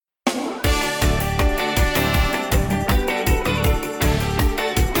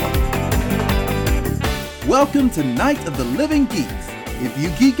Welcome to Night of the Living Geeks. If you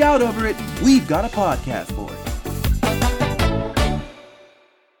geek out over it, we've got a podcast for it.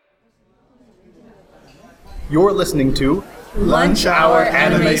 You're listening to Lunch Hour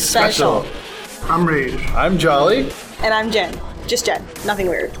Anime Special. I'm Rage. I'm Jolly. And I'm Jen. Just Jen. Nothing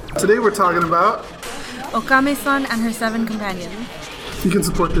weird. Today we're talking about Okami-San and her 7 companions. You can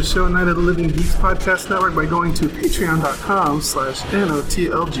support the show Night of the Living Geeks Podcast Network by going to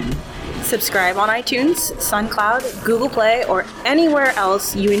patreon.com/NOTLG. Subscribe on iTunes, SoundCloud, Google Play, or anywhere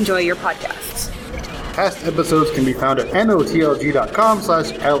else you enjoy your podcasts. Past episodes can be found at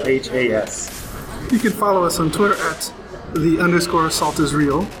notlg.com/LHAS. You can follow us on Twitter at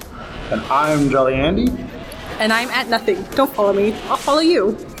 _saltisreal. And I'm Jolly Andy. And I'm at nothing. Don't follow me. I'll follow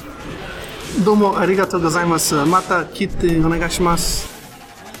you. Domo arigatou gozaimasu. Mata kite onegaishimasu.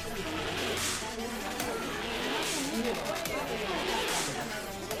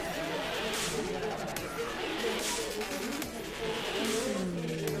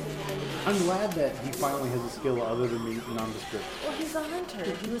 I'm glad that he finally has a skill other than being nondescript. Well, he's a hunter.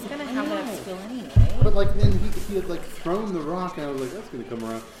 He was going to have that skill anyway. But like then he had like thrown the rock and I was like, that's gonna come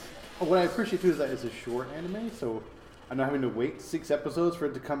around. What I appreciate too is that it's a short anime, so I'm not having to wait 6 episodes for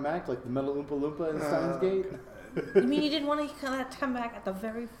it to come back like the Metal Oompa Loompa in Steins Gate. You mean you didn't want to come back at the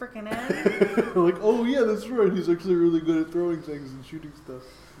very freaking end? Like, oh yeah, that's right. He's actually really good at throwing things and shooting stuff.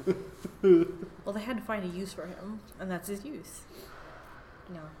 Well, they had to find a use for him, and that's his use.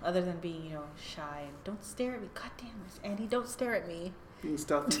 You know, other than being, shy and don't stare at me. God damn it, Andy, don't stare at me. Being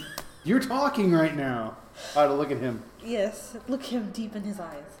stealthy. You're talking right now. I ought to look at him. Yes, look him deep in his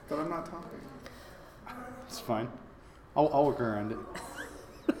eyes. But I'm not talking. It's fine. I'll work around it.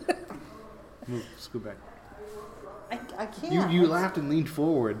 Move, scoot back. I can't. You laughed and leaned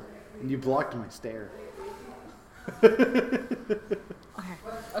forward, and you blocked my stare. Okay.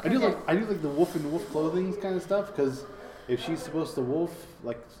 I do like the wolf in wolf clothing kind of stuff because if she's supposed to wolf,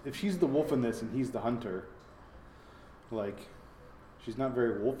 like if she's the wolf in this and he's the hunter, like she's not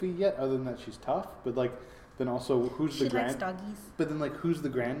very wolfy yet. Other than that, she's tough. But like then also who's She the likes doggies. But then like who's the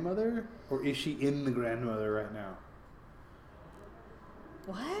grandmother, or is she in the grandmother right now?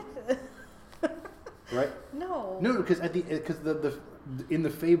 What? Right? No. No, because the in the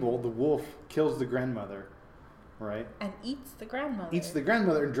fable the wolf kills the grandmother, right? And eats the grandmother. Eats the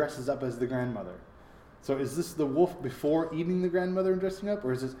grandmother and dresses up as the grandmother. So is this the wolf before eating the grandmother and dressing up,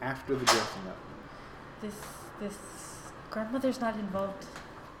 or is this after the dressing up? This grandmother's not involved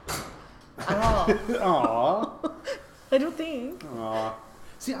at all. Aww. I don't think. Aww.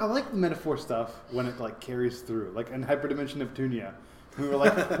 See, I like the metaphor stuff when it like carries through, like in Hyperdimension Neptunia. We were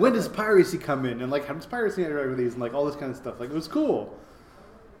like, when does piracy come in? And like, how does piracy interact with these? And like all this kind of stuff. Like it was cool.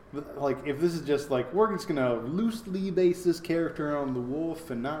 But like, if this is just like, we're just gonna loosely base this character on the wolf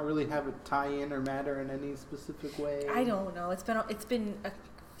and not really have it tie in or matter in any specific way. I don't know. It's been a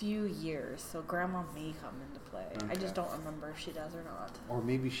few years, so Grandma may come into play. Okay. I just don't remember if she does or not. Or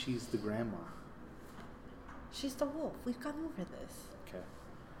maybe she's the grandma. She's the wolf. We've gone over this. Okay.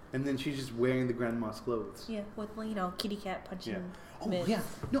 And then she's just wearing the grandma's clothes. Yeah, with kitty cat punching. Yeah. Oh mitts. yeah.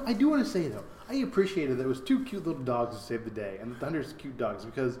 No, I do want to say though, I appreciated that it was 2 cute little dogs to save the day, and the Thunder's cute dogs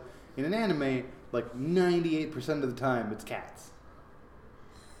because in an anime, like 98% of the time, it's cats.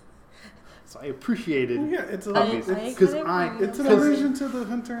 So I appreciated. Well, yeah, it's an allusion to the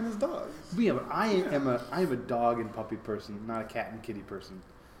hunter and his dogs. Yeah, but I am a dog and puppy person, not a cat and kitty person.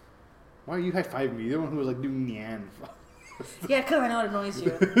 Why are you high-fiving me? You're the one who was like doing Nyan. Yeah, because I know it annoys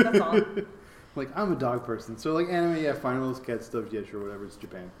you. That's all. Like, I'm a dog person. So, like, anime, yeah, fine, all this cat stuff, yeah, sure, whatever, it's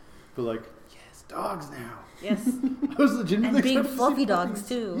Japan. But, like, yes, dogs now. Yes. I was legitimately And big excited to see fluffy puppies. dogs,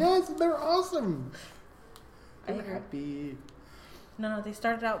 too. Yes, they're awesome. I I'm agree. happy. No, they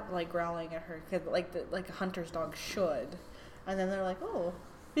started out, like, growling at her, cause, like a hunter's dog should. And then they're like, oh,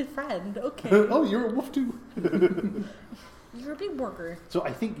 good friend, okay. Oh, you're a wolf, too. You're a big worker. So,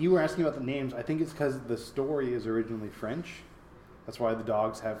 I think you were asking about the names. I think it's because the story is originally French. That's why the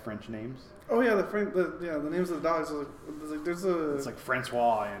dogs have French names. Oh yeah, the names of the dogs. It's like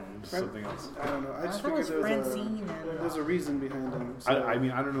Francois and something else. I don't know. I just thought it figured was Francine there's a reason behind them. So. I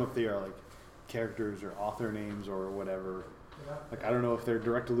mean, I don't know if they are like characters or author names or whatever. Like, I don't know if they're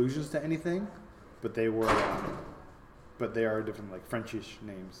direct allusions to anything, but they were, but they are different, like Frenchish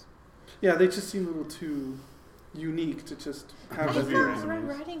names. Yeah, they just seem a little too unique to just have I as thought your Red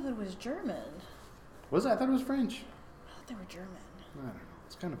names. Riding Hood was German. Was that? I thought it was French. I thought they were German. I don't know.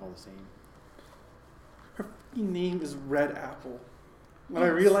 It's kind of all the same. Her fucking name is Red Apple. When I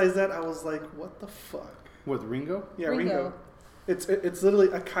realized that, I was like, what the fuck? What, Ringo? Yeah, Ringo. It's literally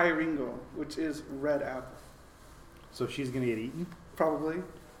a Kai Ringo, which is Red Apple. So she's going to get eaten? Probably.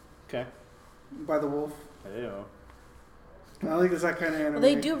 Okay. By the wolf. Ew. I don't think it's that kind of anime. Well,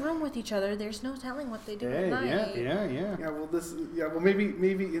 they do room with each other. There's no telling what they do at night. Yeah. Yeah, maybe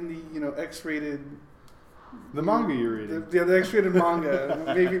in the X-rated. The manga you're reading. The X-rated manga.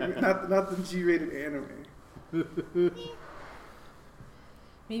 Maybe not the G-rated anime.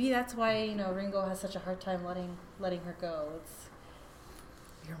 Maybe that's why Ringo has such a hard time letting her go. It's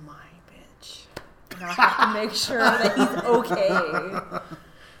you're my bitch, and I have to make sure that he's okay.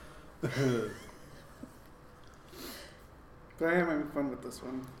 But I am having fun with this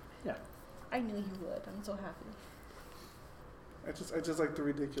one. Yeah. I knew you would. I'm so happy. I just like the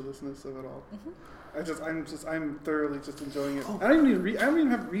ridiculousness of it all. Mm-hmm. I'm thoroughly just enjoying it. I don't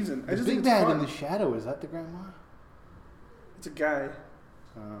even have a reason. The big bad in the shadow, is that the grandma? It's a guy.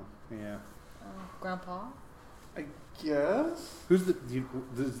 Oh, yeah. Grandpa? I guess. Is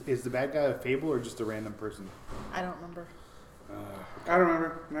the bad guy a fable or just a random person? I don't remember. I don't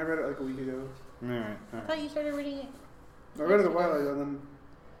remember. I read it like a week ago. All right. I thought you started reading it. I read it a while ago, and then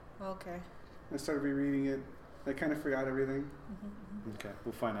Okay. I started rereading it. I kind of forgot everything. Mm-hmm. Okay,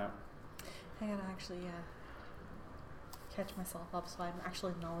 we'll find out. I gotta actually catch myself up so I'm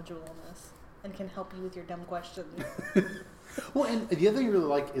actually knowledgeable in this and can help you with your dumb questions. Well, and the other thing I really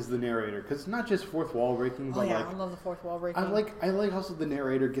like is the narrator, because it's not just fourth wall breaking, but I love the fourth wall breaking. I like also the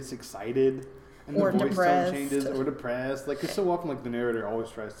narrator gets excited and or the voice depressed. tone changes or depressed. Like, because so often like the narrator always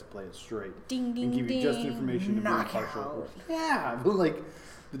tries to play it straight Ding ding and give ding. you just information and be Knockout. impartial. Yeah, but like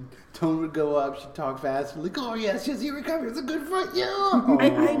the tone would go up, she'd talk fast, like, oh yes, he recovered, it's a good fight, yeah.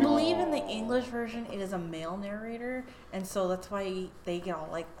 I believe in the English version it is a male narrator, and so that's why they get all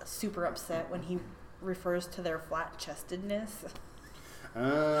like super upset when he refers to their flat chestedness.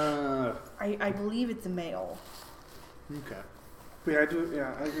 I believe it's a male. Okay. But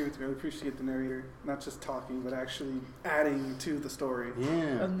yeah, I agree with you. I appreciate the narrator, not just talking, but actually adding to the story.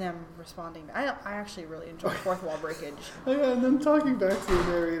 Yeah. And them responding. I actually really enjoy fourth wall breakage. Oh yeah, and then talking back to the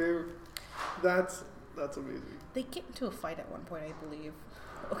narrator. That's amazing. They get into a fight at one point, I believe.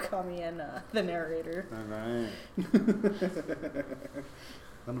 Okami and the narrator. All right.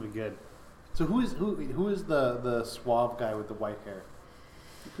 That'll be good. So who is the suave guy with the white hair?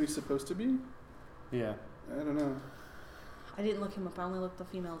 Who's he supposed to be? Yeah. I don't know. I didn't look him up. I only looked the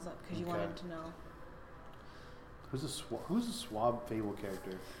females up because you wanted to know. Who's a suave fable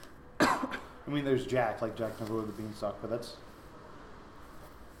character? I mean, there's Jack, like Jack Neville the Beanstalk, but that's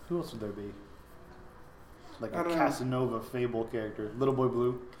who else would there be? Like a Casanova fable character, Little Boy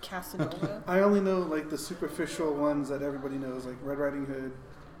Blue. Casanova. I only know like the superficial ones that everybody knows, like Red Riding Hood.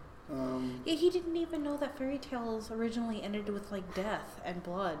 Yeah, he didn't even know that fairy tales originally ended with like death and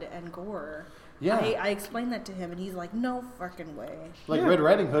blood and gore. Yeah. I explained that to him, and he's like, "No fucking way." Like Red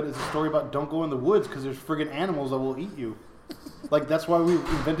Riding Hood is a story about don't go in the woods because there's friggin' animals that will eat you. Like that's why we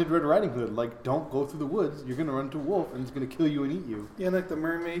invented Red Riding Hood. Like don't go through the woods. You're gonna run into a wolf and it's gonna kill you and eat you. Yeah, like the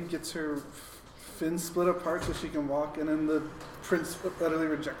mermaid gets her fins split apart so she can walk, and then the prince utterly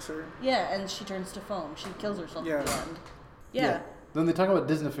rejects her. Yeah, and she turns to foam. She kills herself at the end. Yeah. Then they talk about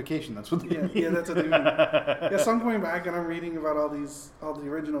Disneyfication. That's what they mean. Yeah, that's what they mean. Yeah, so I'm going back and I'm reading about all the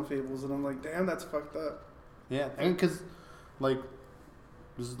original fables, and I'm like, damn, that's fucked up. Yeah, and because like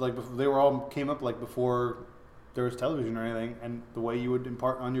this is like they were all came up like before there was television or anything, and the way you would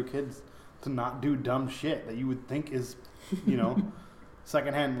impart on your kids to not do dumb shit that you would think is,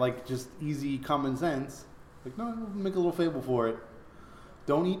 secondhand, like just easy common sense. Like, no, we'll make a little fable for it.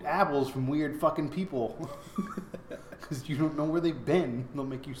 Don't eat apples from weird fucking people. Because you don't know where they've been. They'll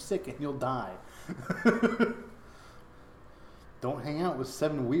make you sick and you'll die. Don't hang out with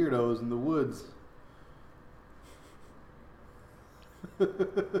 7 weirdos in the woods.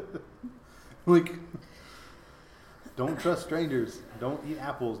 Like, don't trust strangers. Don't eat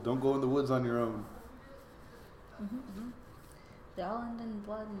apples. Don't go in the woods on your own. Mm-hmm. They all end in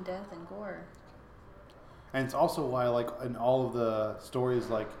blood and death and gore. And it's also why, like, in all of the stories,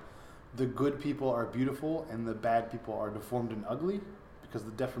 like, the good people are beautiful and the bad people are deformed and ugly, because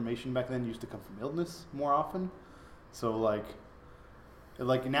the deformation back then used to come from illness more often. So, like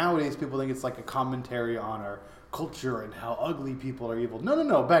nowadays people think it's like a commentary on our culture and how ugly people are evil.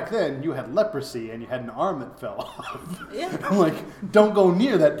 No. Back then you had leprosy and you had an arm that fell off. Yeah. I'm like, don't go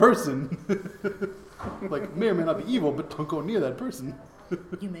near that person. Like, may or may not be evil, but don't go near that person.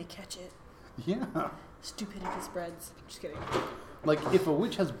 You may catch it. Yeah. Stupidity spreads. Just kidding. Like, if a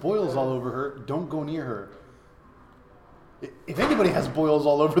witch has boils all over her, don't go near her. If anybody has boils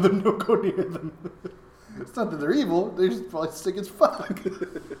all over them, don't go near them. It's not that they're evil, they're just probably sick as fuck.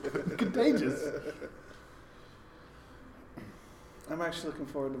 Contagious. I'm actually looking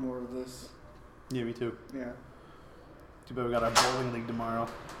forward to more of this. Yeah, me too. Yeah. Too bad we got our bowling league tomorrow.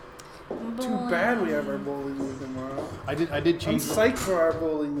 Too bad we have our bowling league tomorrow. I did I'm change. psyched for our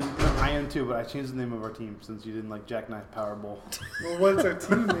bowling league. I am too, but I changed the name of our team since you didn't like Jackknife Powerball. Well, what's our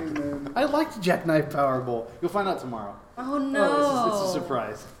team name then? I liked Jackknife Powerball. You'll find out tomorrow. Oh no! It's a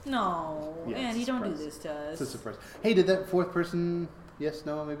surprise. No, Yeah, and it's a you don't do surprise. this to us. It's a surprise. Hey, did that fourth person, yes,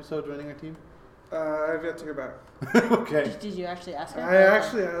 no, maybe so, joining our team? I've yet to hear back. Okay. Did you actually ask her? I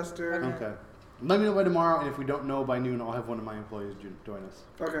actually asked her. Okay. Let me know by tomorrow, and if we don't know by noon, I'll have one of my employees join us.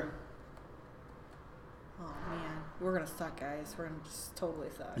 Okay. Oh man, we're gonna suck, guys. We're gonna just totally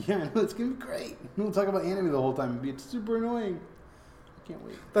suck. Yeah, I know, it's going to be great. We'll talk about anime the whole time. It'll be super annoying. I can't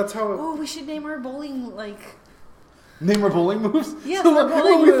wait. That's how. Oh, we should name our bowling Name our bowling moves? Yes, So our when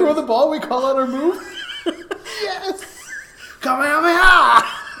bowling we throw moves. the ball, we call out our move? Yes! Kamehameha!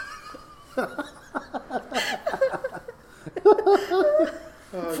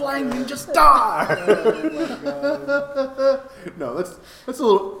 Flying Ninja Star! No, that's a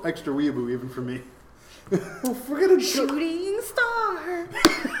little extra weeaboo even for me. Well, if we're gonna go, shooting star.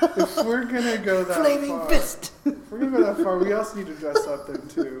 if we're gonna go that Flaming far, fist! if we're gonna go that far, we also need to dress up then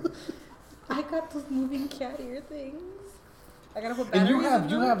too. I got those moving cat ear things. I gotta put And batteries you in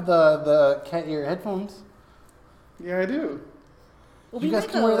them. have the cat ear headphones. Yeah, I do. Well, You we guys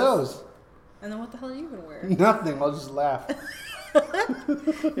make can wear those. And then what the hell are you gonna wear? Nothing, I'll just laugh. Yeah,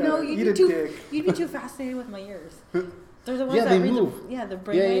 No, eat you'd a be too. dick. You'd be too fascinated with my ears. They're the ones Yeah, that they read move. the Yeah,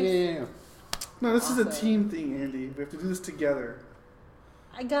 brainwaves. yeah. No, this is a Awesome. team thing, Andy. We have to do this together.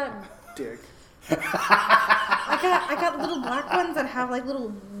 I got Dick. I got little black ones that have like little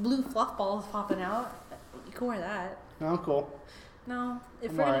blue fluff balls popping out. You can wear that. Oh, cool. No,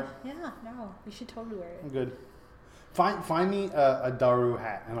 if I'm we're gonna, alright. yeah, no, we should totally wear I'm it. good. Find me a Daru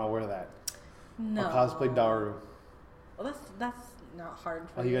hat, and I'll wear that. No, I'll cosplay Daru. Well, that's not hard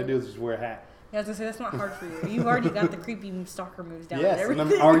for All you gotta do is just wear a hat. Yeah, I was gonna say that's not hard for you. You've already got the creepy stalker moves down. Yes, and and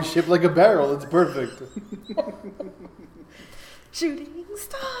everything. I'm already shaped like a barrel. It's perfect. Shooting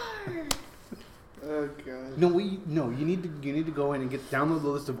star. Oh god. No, you need to go in and download the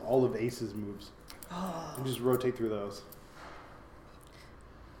list of all of Ace's moves. Oh, And just rotate through those.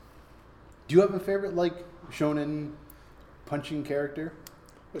 Do you have a favorite shonen punching character?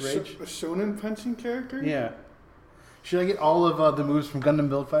 Rage? A shonen punching character? Yeah. Should I get all of the moves from Gundam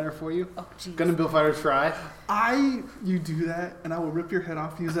Build Fighter for you? oh, jeez. Gundam Build Fighter Try? You do that, and I will rip your head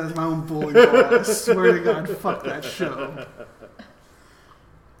off and use that as my own bowling ball. I swear to God, fuck that show.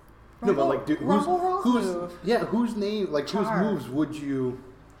 No, but Rumble move. whose name, whose Char. moves would you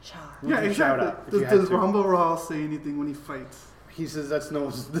Char. Would Yeah, you shout exactly. out if you had Does to? Rumble Raw say anything when he fights? He says this is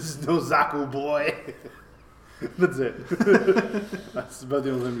no Zaku boy. That's it. That's about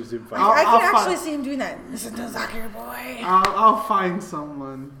the only time you see him fight. I I'll can actually find- see him doing that. This is the Zakir boy. I'll find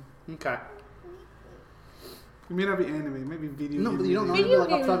someone. Okay. It may not be anime, it may be video No, game but you don't know related. Video off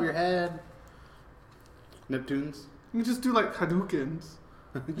the top of game. your head. Neptunes. You just do like Hadoukens.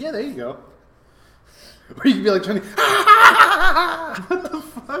 Yeah, there you go. Or you could be like trying to. What the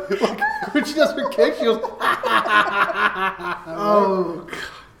fuck? Like, when she does her kick, she goes. Oh,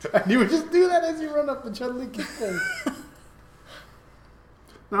 God. And you would just do that as you run up the Chun-Li kick thing.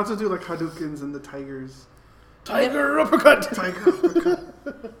 Now to do like Hadoukens and the tigers. Tiger uppercut. Tiger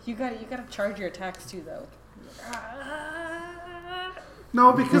uppercut. You gotta charge your attacks too, though.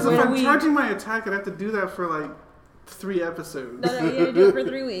 No, because if Wait a I'm week. charging my attack, I'd have to do that for like 3 episodes. No, you gotta do it for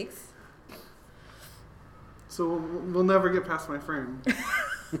 3 weeks. So we'll never get past my frame.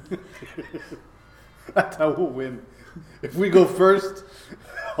 That's how we'll win. If we go first,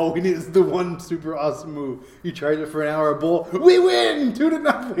 all we need is the one super awesome move. You charge it for an hour a bowl, we win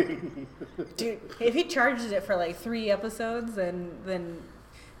 2-0. Dude, if he charges it for like 3 episodes, then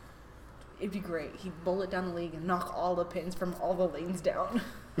it'd be great. He'd bowl it down the league and knock all the pins from all the lanes down.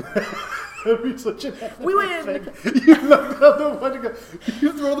 That'd be such an We win! thing. You knock out the one to go.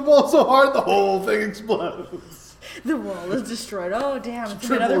 You throw the ball so hard, the whole thing explodes. The wall is destroyed. Oh, damn. It's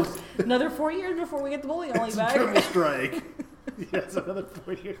another, Triples. another 4 years before we get the bowling alley It's a back. triple strike. Yes, another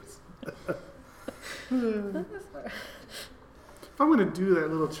 4 years. If I'm gonna do that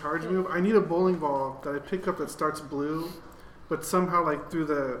little charge move, I need a bowling ball that I pick up that starts blue, but somehow like through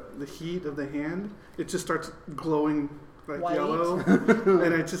the heat of the hand, it just starts glowing like White. yellow,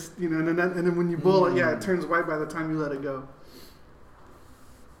 and I just and then when you bowl it, yeah, it turns white by the time you let it go.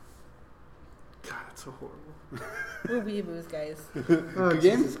 God, it's so horrible. We're weeaboos, guys. Oh, Good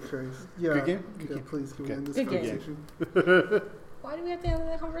game? Jesus Christ. Yeah. Good game? Yeah, Good game. please can we Okay. end this Good game. conversation? Why do we have to end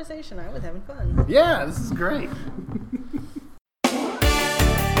the conversation? I was having fun. Yeah, this is great.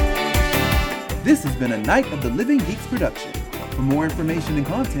 This has been a Night of the Living Geeks production. For more information and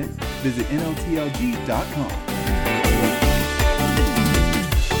content, visit NOTLG.com.